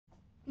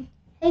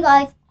Hey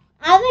guys,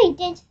 as I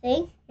did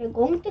say, we're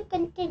going to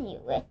continue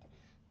with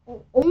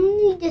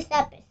only this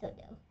episode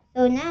though.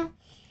 So now,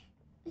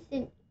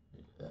 listen,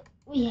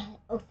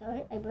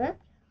 I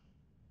burped.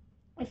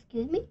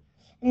 Excuse me.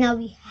 Now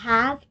we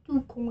have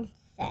to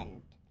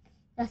consent.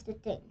 That's the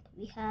thing.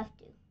 We have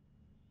to.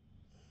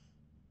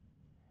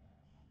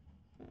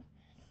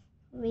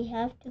 We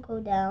have to go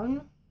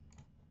down.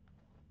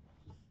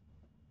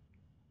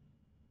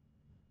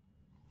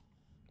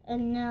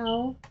 And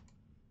now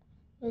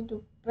we'll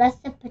do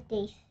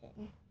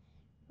precipitation.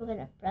 We're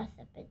gonna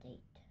precipitate.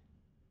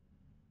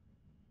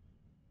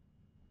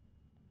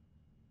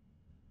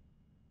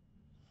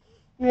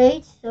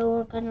 Right, so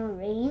we're gonna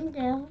rain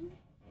down.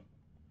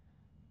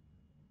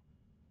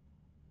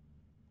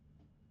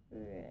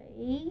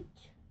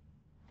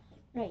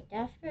 Right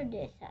after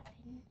this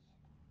happens,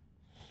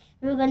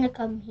 we're gonna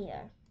come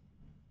here.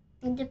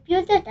 It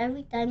appears that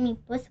every time we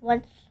push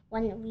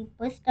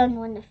down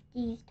one of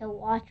these, the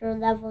water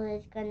level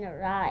is gonna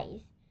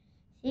rise.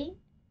 See?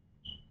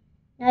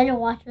 Now the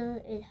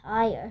water is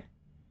higher.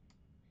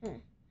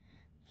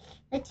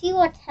 Let's see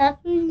what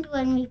happens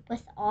when we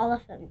push all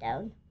of them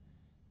down.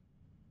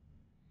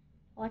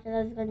 Water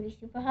level is gonna be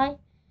super high.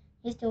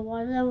 Is the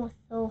water level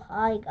so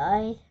high,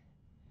 guys?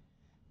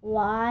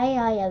 Why?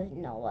 I have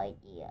no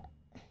idea.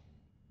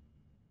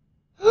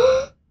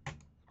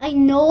 I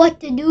know what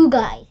to do,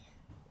 guys.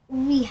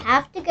 We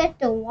have to get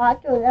the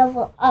water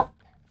level up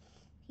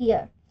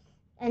here.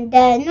 And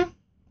then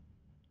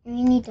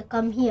we need to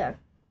come here.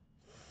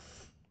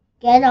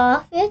 Get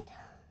off it.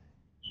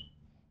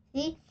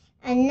 See?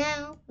 And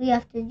now we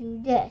have to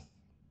do this.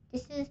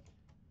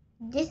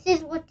 This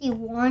is what they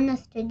want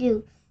us to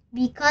do.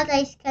 Because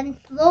ice can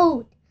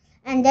float.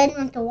 And then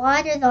when the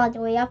water is all the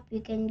way up, we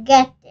can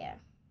get there.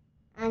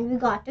 And we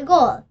got the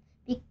goal.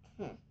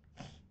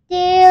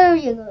 There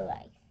you go,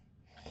 guys.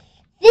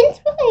 Since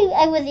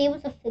I was able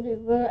to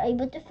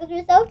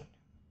figure this out,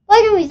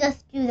 why don't we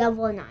just do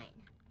level 9?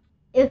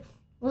 If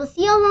we'll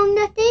see how long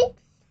that takes.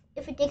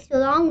 If it takes too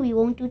long, we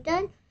won't do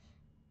 10.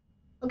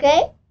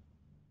 Okay?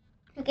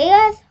 Okay,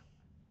 guys?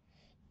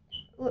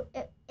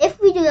 If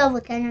we do level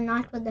 10 or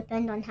not will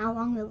depend on how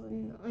long level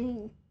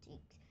 9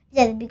 takes.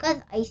 Yes,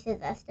 because ice is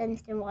less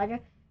dense than water,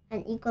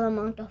 an equal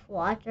amount of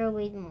water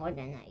weighs more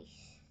than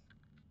ice.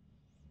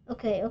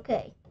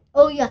 Okay.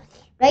 Oh yeah,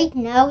 right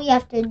now we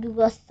have to do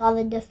a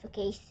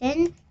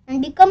solidification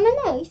and become an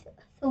ice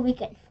so we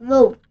can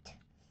float.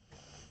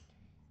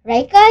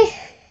 Right, guys?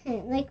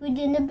 Like we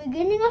did in the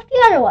beginning of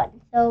the other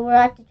one. So we're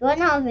at the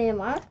 2.5 minute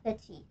mark.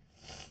 Let's see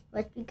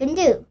what we can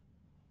do.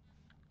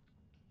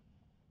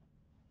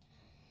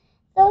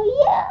 So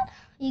yeah,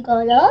 we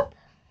got up.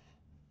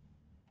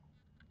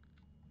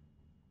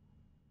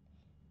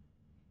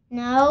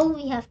 Now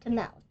we have to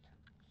melt.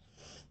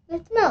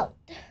 Let's melt.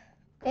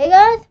 Okay,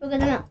 guys, we're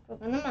gonna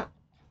melt.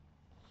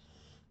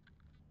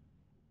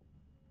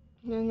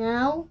 And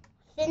now,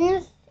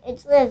 since it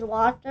says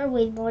water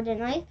weighs more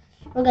than ice,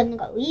 we're gonna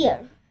go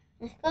here.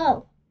 Let's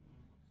go.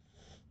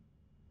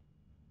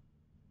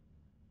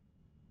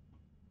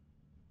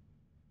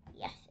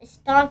 Yes, it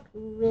stopped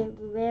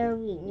where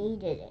we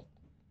needed it.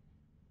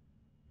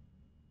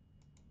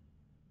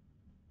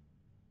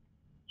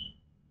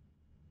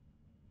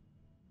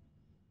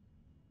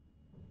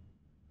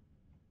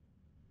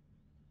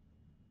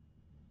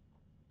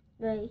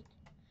 Right.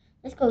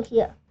 Let's go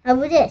here. How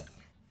about this?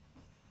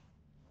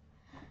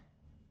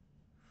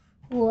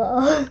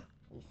 Whoa.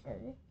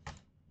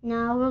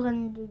 Now we're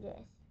gonna do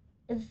this.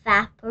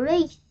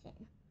 Evaporation.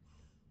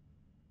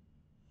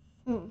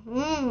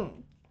 I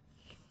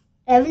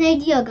have an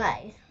idea,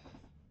 guys.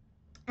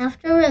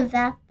 After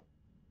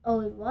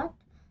what?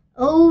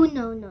 Oh,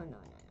 no.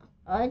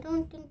 I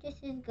don't think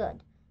this is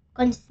good.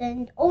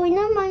 Consent. Oh,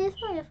 never mind.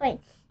 It's fine.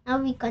 Now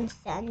we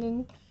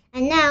consent.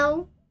 And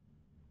now,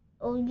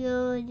 oh,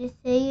 yeah, this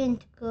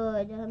ain't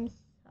good. I'm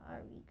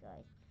sorry,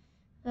 guys.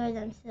 Guys,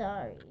 I'm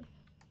sorry.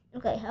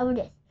 Okay, how about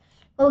this?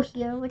 Go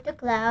here with the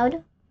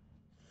cloud.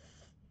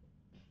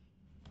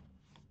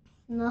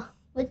 No,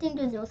 I think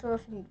there's no sort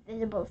of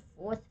invisible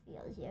force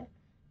field here.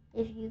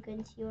 If you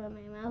can see where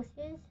my mouse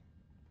is.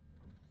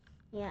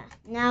 Yeah,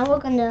 now we're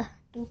gonna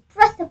do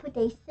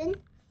precipitation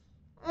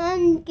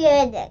and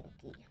get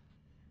Enki.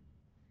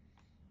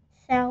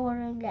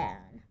 Showering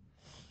down.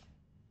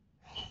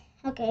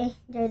 Okay,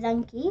 there's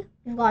Enki.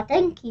 We've got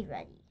Enki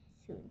ready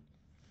soon.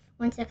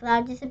 Once the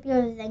cloud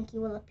disappears, Enki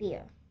will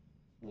appear.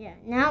 Yeah,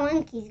 now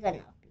Enki's gonna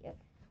appear.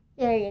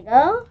 There you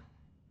go.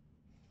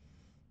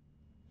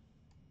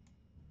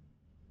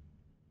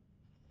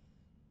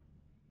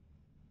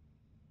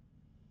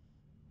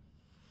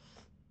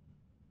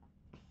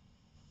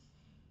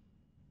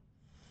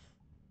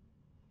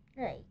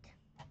 Right.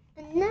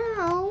 And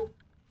now,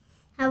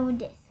 how about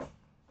this?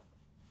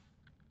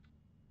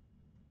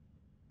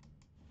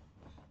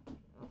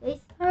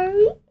 Okay,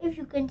 sorry if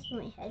you can see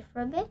my head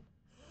for a bit.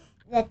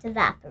 Let's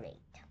evaporate.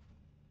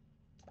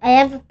 I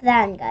have a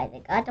plan, guys. I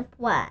got a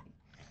plan.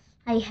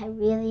 I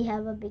really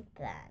have a big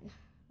plan.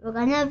 We're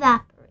gonna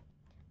evaporate.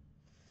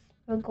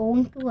 We're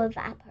going to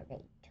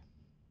evaporate.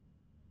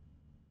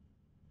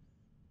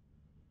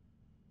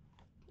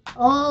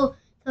 Oh,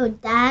 so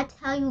that's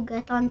how you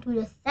get onto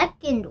the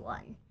second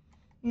one.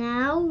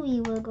 Now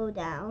we will go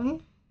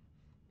down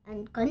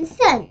and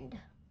consend.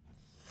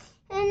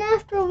 And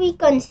after we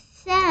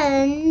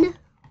consend,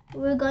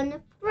 we're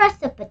gonna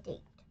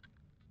precipitate.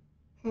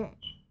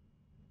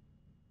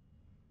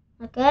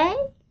 Okay?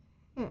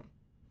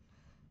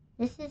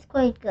 This is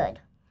quite good.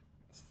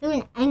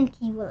 Soon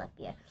Enki will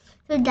appear.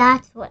 So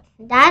that's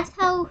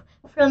how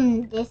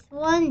from this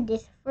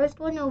first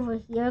one over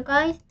here,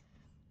 guys,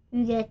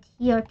 we get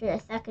here to the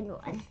second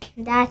one.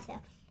 That's it.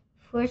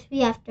 First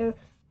we have to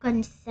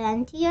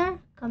consent here,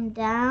 come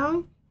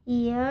down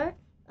here,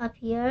 up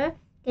here,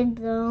 get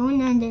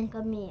blown, and then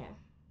come here.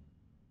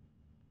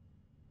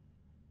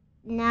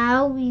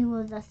 Now we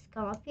will just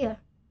come up here.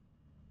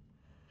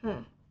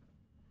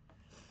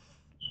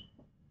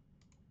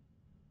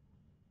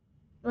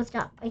 Oh,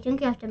 stop. I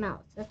think you have to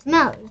melt. Let's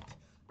melt.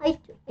 I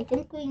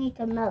think we need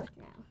to melt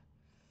now.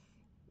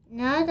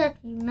 Now that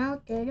we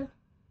melted...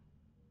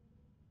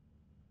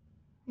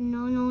 No.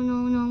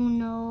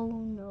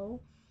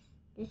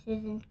 This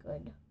isn't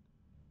good.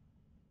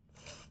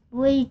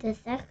 Wait a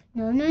sec.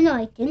 No.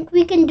 I think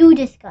we can do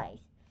this, guys.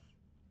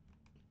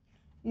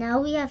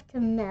 Now we have to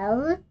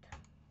melt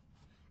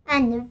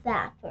and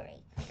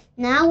evaporate.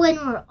 Now when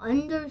we're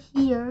under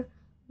here,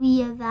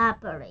 we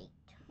evaporate.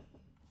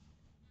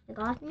 You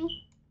got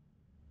me?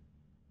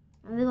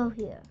 Now we go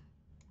here.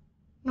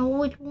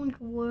 No, it won't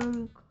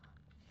work.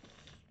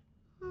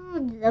 Oh,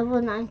 the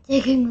level 9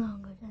 taking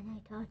longer than I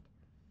thought.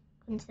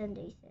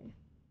 Condensation.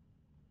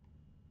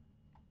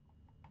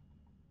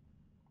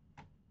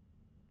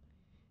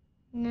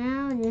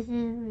 Now this is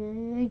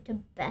really the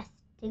best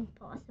thing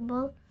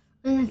possible.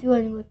 Unless you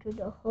want to go through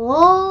the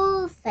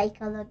whole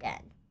cycle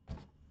again.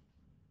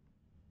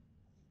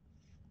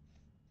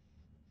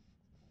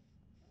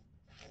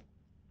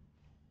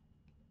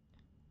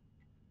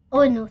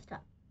 Oh no,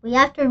 stop. We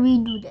have to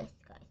redo this,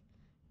 guys.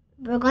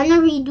 We're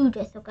gonna redo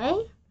this,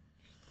 okay?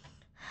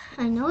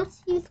 I know it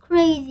seems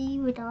crazy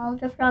with all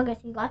the progress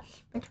we got,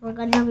 but we're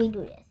gonna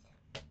redo this.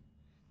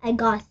 I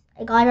got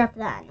our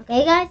plan,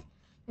 okay, guys?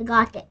 I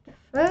got it.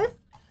 First,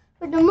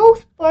 for the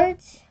most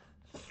parts,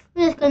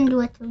 we're just gonna do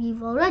what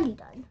we've already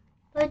done,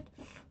 but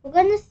we're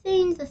gonna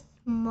change a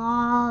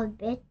small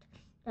bit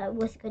that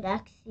could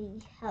actually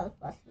help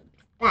us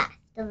pass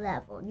the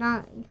level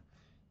 9.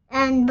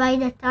 And by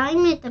the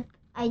time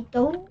I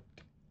don't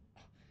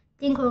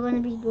think we're gonna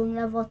be doing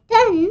level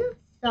 10.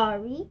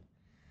 Sorry.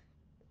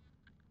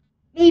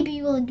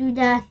 Maybe we'll do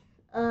that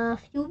a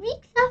few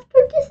weeks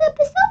after this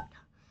episode.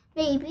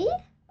 Maybe.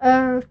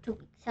 Or 2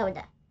 weeks. How about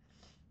that?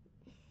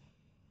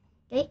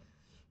 Okay.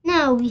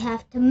 Now we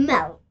have to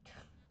melt.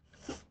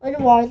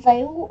 Otherwise,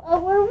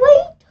 our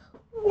weight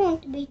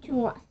won't be too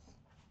much.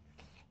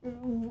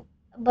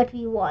 But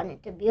we want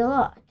it to be a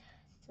lot.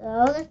 So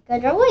let's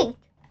get our weight.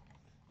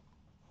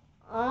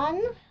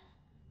 On.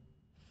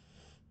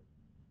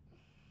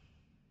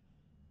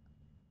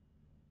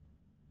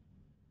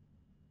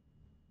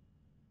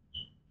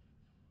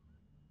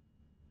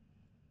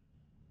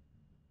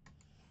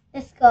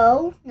 Let's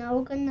go. Now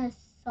we're gonna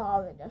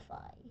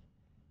solidify.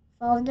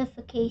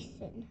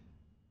 Solidification.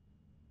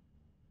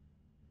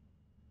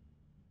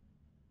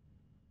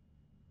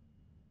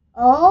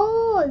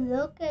 Oh,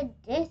 look at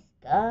this,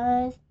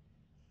 guys.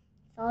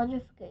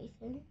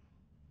 Solidification.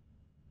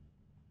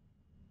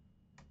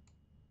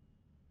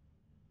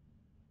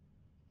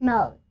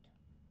 Melt.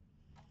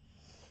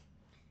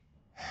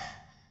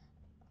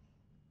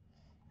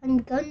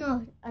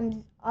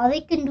 All I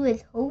can do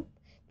is hope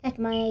that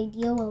my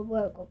idea will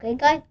work, okay,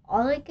 guys?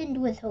 All I can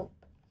do is hope.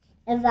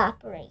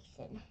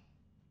 Evaporation.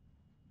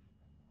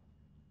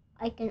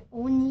 I can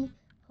only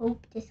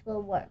hope this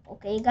will work,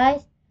 okay,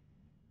 guys?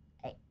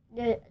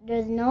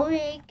 There's no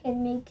way I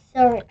can make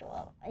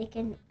Ceratol. I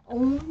can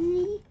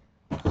only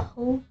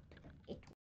hope